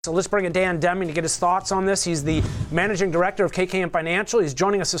So let's bring in Dan Denman to get his thoughts on this. He's the managing director of KKM Financial. He's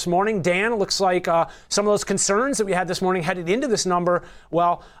joining us this morning. Dan, it looks like some of those concerns that we had this morning headed into this number,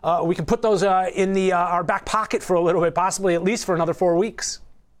 well, we can put those in our back pocket for a little bit, possibly at least for another 4 weeks.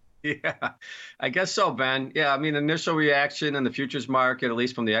 Yeah, I guess so, Ben. Yeah, I mean, initial reaction in the futures market, at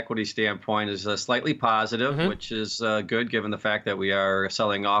least from the equity standpoint, is slightly positive, which is good given the fact that we are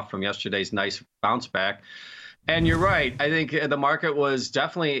selling off from yesterday's nice bounce back. And you're right. I think the market was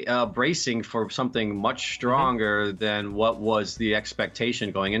definitely bracing for something much stronger than what was the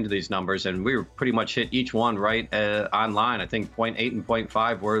expectation going into these numbers. And we were pretty much hit each one right online. I think 0.8 and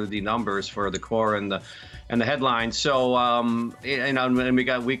 0.5 were the numbers for the core and the headline. So, and we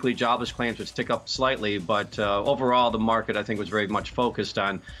got weekly jobless claims, which tick up slightly. But overall, the market, I think, was very much focused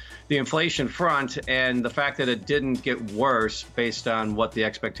on the inflation front, and the fact that it didn't get worse based on what the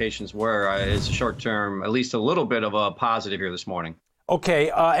expectations were is a short-term, at least a little bit of a positive here this morning. Okay,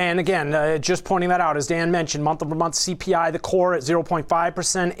 and again, just pointing that out, as Dan mentioned, month-over-month CPI, the core at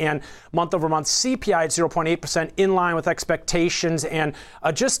 0.5%, and month-over-month CPI at 0.8%, in line with expectations, and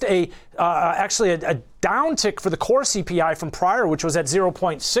just actually a downtick for the core CPI from prior, which was at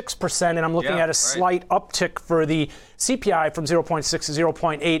 0.6%, and I'm looking at a slight uptick for the CPI from 0.6 to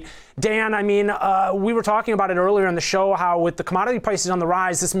 0.8. Dan, I mean, we were talking about it earlier in the show, how with the commodity prices on the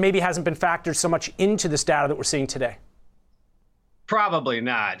rise, this maybe hasn't been factored so much into this data that we're seeing today. Probably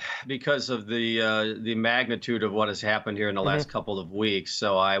not, because of the magnitude of what has happened here in the last couple of weeks.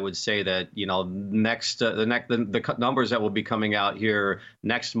 So I would say that, you know, the numbers that will be coming out here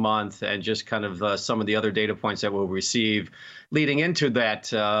next month, and just kind of some of the other data points that we'll receive leading into that,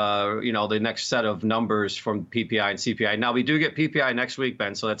 the next set of numbers from PPI and CPI. Now, we do get PPI next week,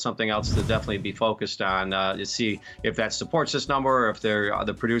 Ben, so that's something else to definitely be focused on to see if that supports this number, or if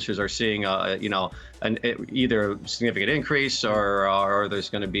the producers are seeing, either a significant increase or there's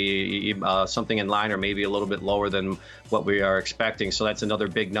going to be something in line or maybe a little bit lower than what we are expecting. So that's another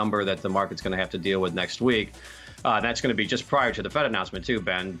big number that the market's going to have to deal with next week. That's going to be just prior to the Fed announcement too,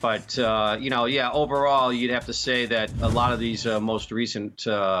 Ben. But, overall, you'd have to say that a lot of these most recent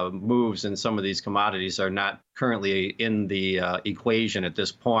moves in some of these commodities are not currently in the equation at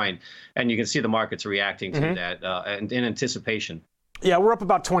this point. And you can see the market's reacting to that in anticipation. Yeah, we're up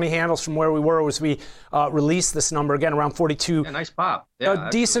about 20 handles from where we were as we released this number, again, around 42. Yeah, nice pop. Yeah,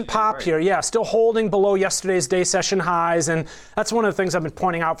 a decent pop here. Yeah, still holding below yesterday's day session highs. And that's one of the things I've been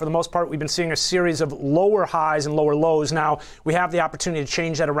pointing out. For the most part, we've been seeing a series of lower highs and lower lows. Now, we have the opportunity to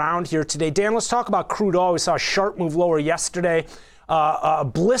change that around here today. Dan, let's talk about crude oil. We saw a sharp move lower yesterday. A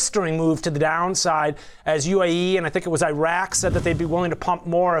blistering move to the downside as UAE and I think it was Iraq said that they'd be willing to pump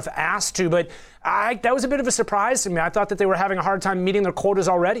more if asked to. But that was a bit of a surprise to me. I thought that they were having a hard time meeting their quotas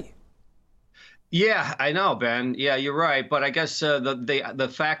already. Yeah, I know, Ben. Yeah, you're right. But I guess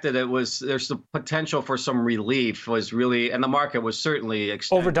the fact that there's the potential for some relief was really, and the market was certainly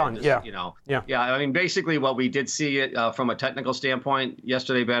extended. Overdone. Yeah. Yeah. I mean, basically what we did see from a technical standpoint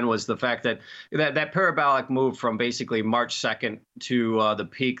yesterday, Ben, was the fact that parabolic move from basically March 2nd to the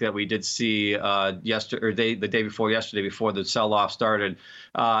peak that we did see the day before yesterday, before the sell-off started,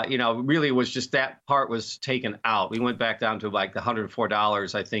 really was just that part was taken out. We went back down to like the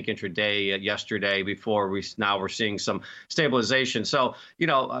 $104, I think, intraday yesterday. Before we're seeing some stabilization. So,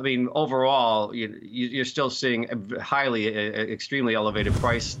 I mean, overall, you're still seeing extremely elevated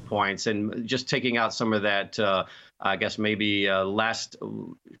price points, and just taking out some of that, I guess maybe last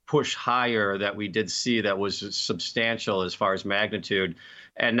push higher that we did see that was substantial as far as magnitude.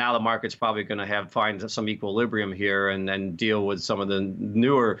 And now the market's probably going to find some equilibrium here and then deal with some of the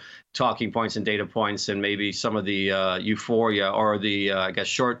newer talking points and data points, and maybe some of the euphoria or the,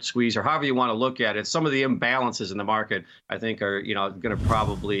 short squeeze, or however you want to look at it. Some of the imbalances in the market, I think, are, going to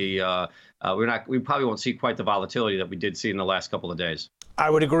probably, we probably won't see quite the volatility that we did see in the last couple of days. I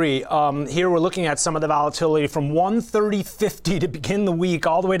would agree. Here we're looking at some of the volatility from 130.50 to begin the week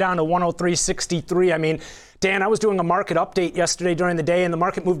all the way down to 103.63. I mean, Dan, I was doing a market update yesterday during the day, and the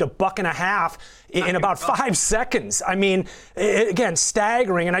market moved $1.50 in about 5 seconds. I mean, again,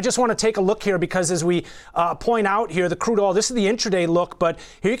 staggering. And I just want to take a look here because as we point out here, the crude oil, this is the intraday look, but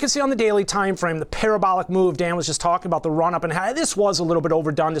here you can see on the daily time frame, the parabolic move. Dan was just talking about the run up and how this was a little bit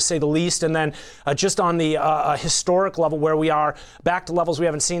overdone to say the least. And then just on the historic level where we are back to levels we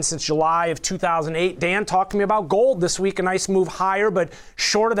haven't seen since July of 2008. Dan, talk to me about gold this week. A nice move higher, but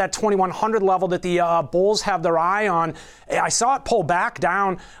short of that 2100 level that the bulls have their eye on. I saw it pull back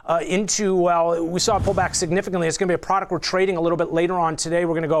down we saw it pull back significantly. It's going to be a product we're trading a little bit later on today.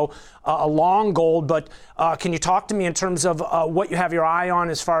 We're going to go along gold, but can you talk to me in terms of what you have your eye on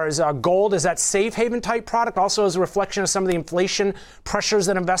as far as gold? Is that safe haven type product also as a reflection of some of the inflation pressures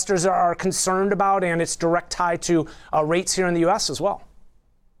that investors are concerned about and its direct tie to rates here in the U.S. as well?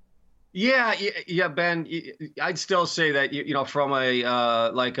 Yeah, Ben. I'd still say that from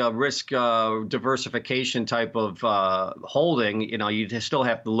a like a risk diversification type of holding, you still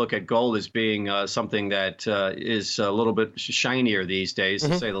have to look at gold as being something that is a little bit shinier these days,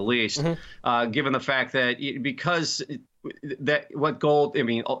 to say the least. Given the fact that because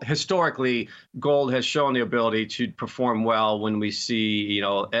historically, gold has shown the ability to perform well when we see,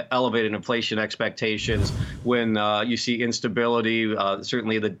 elevated inflation expectations, when you see instability.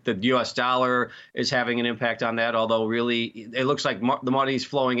 Certainly the U.S. dollar is having an impact on that, although really it looks like the money's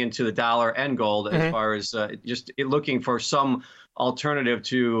flowing into the dollar and gold as far as looking for some alternative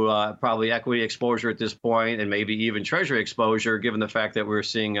to probably equity exposure at this point, and maybe even treasury exposure, given the fact that we're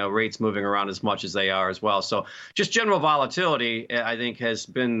seeing rates moving around as much as they are as well. So just general volatility, I think, has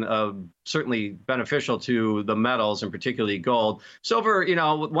been certainly beneficial to the metals, and particularly gold. Silver,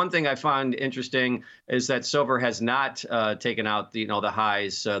 one thing I find interesting is that silver has not taken out the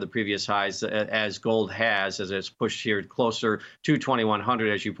highs, the previous highs, as gold has, as it's pushed here closer to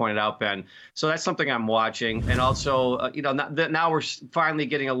 2,100, as you pointed out, Ben. So that's something I'm watching. And also, now we're finally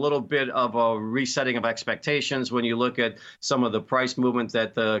getting a little bit of a resetting of expectations when you look at some of the price movement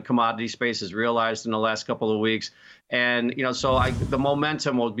that the commodity space has realized in the last couple of weeks. And, the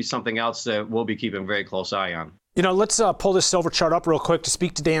momentum will be something else that we'll be keeping a very close eye on. Let's pull this silver chart up real quick to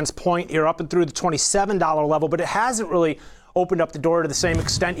speak to Dan's point here, up and through the $27 level, but it hasn't really opened up the door to the same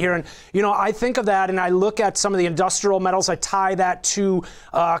extent here. And, I think of that and I look at some of the industrial metals. I tie that to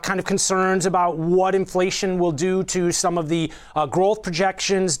kind of concerns about what inflation will do to some of the growth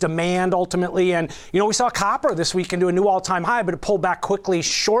projections, demand ultimately. And, we saw copper this week do a new all-time high, but it pulled back quickly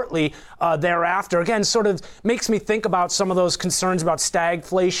shortly thereafter. Again, sort of makes me think about some of those concerns about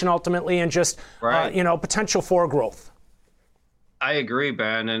stagflation ultimately and just, potential for growth. I agree,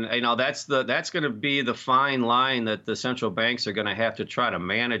 Ben, and that's going to be the fine line that the central banks are going to have to try to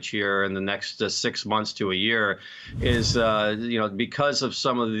manage here in the next 6 months to a year. Is because of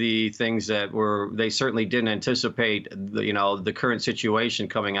some of the things that they certainly didn't anticipate. The current situation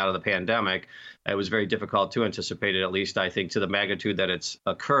coming out of the pandemic. It was very difficult to anticipate it, at least I think, to the magnitude that it's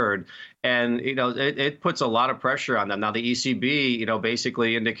occurred. And, it puts a lot of pressure on them. Now, the ECB,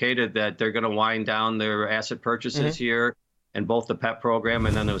 basically indicated that they're going to wind down their asset purchases here. And both the PEP program,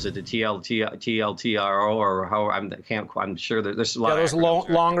 and then there was the TLTRO, or how I'm sure there's a lot of those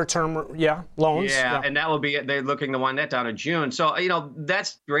longer term, loans. Yeah, and that will be they're looking to wind that down in June. So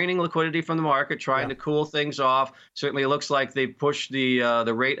that's draining liquidity from the market, trying to cool things off. Certainly, it looks like they pushed the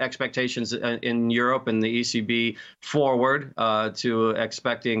rate expectations in Europe and the ECB forward to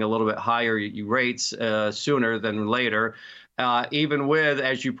expecting a little bit higher rates sooner than later. Even with,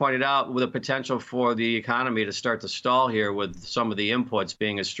 as you pointed out, with the potential for the economy to start to stall here with some of the inputs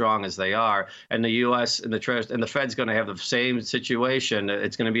being as strong as they are, and the U.S. and the Fed's going to have the same situation.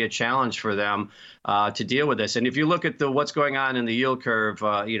 It's going to be a challenge for them to deal with this. And if you look at what's going on in the yield curve,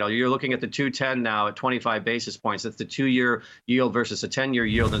 you're looking at the 210 now at 25 basis points. That's the 2-year yield versus a 10-year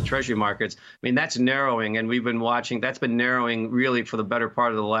yield in the Treasury markets. I mean, that's narrowing, and we've been watching. That's been narrowing really for the better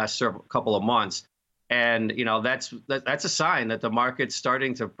part of the last couple of months. And that's a sign that the market's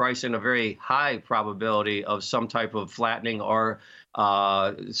starting to price in a very high probability of some type of flattening or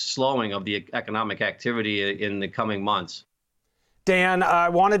slowing of the economic activity in the coming months. Dan, I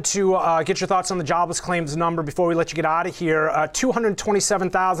wanted to get your thoughts on the jobless claims number before we let you get out of here.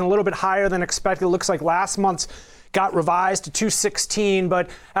 227,000, a little bit higher than expected. It looks like last month's got revised to 216, but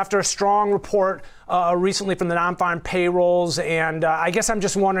after a strong report recently from the non-farm payrolls, and I guess I'm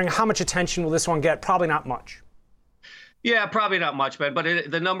just wondering how much attention will this one get? Probably not much. Yeah, probably not much, but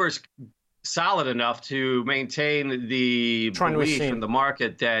the number's solid enough to maintain the belief in the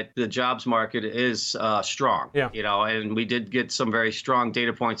market that the jobs market is strong. Yeah. And we did get some very strong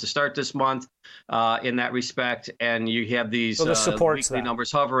data points to start this month in that respect. And you have these weekly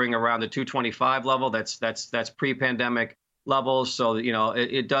numbers hovering around the 225 level. That's pre-pandemic levels. So,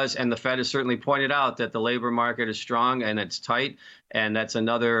 it does. And the Fed has certainly pointed out that the labor market is strong and it's tight. And that's one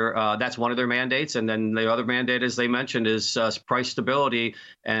of their mandates. And then the other mandate, as they mentioned, is price stability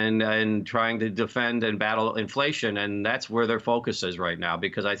and trying to defend and battle inflation. And that's where their focus is right now,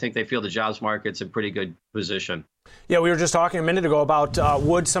 because I think they feel the jobs market's in pretty good position. Yeah, we were just talking a minute ago about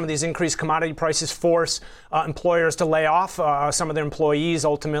would some of these increased commodity prices force employers to lay off some of their employees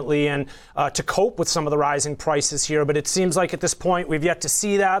ultimately and to cope with some of the rising prices here. But it seems like at this point we've yet to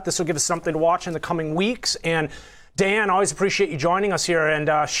see that. This will give us something to watch in the coming weeks. And Dan, always appreciate you joining us here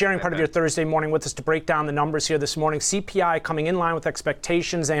and sharing part of your Thursday morning with us to break down the numbers here this morning. CPI coming in line with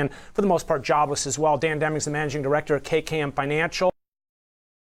expectations and, for the most part, jobless as well. Dan Deming's the managing director at KKM Financial.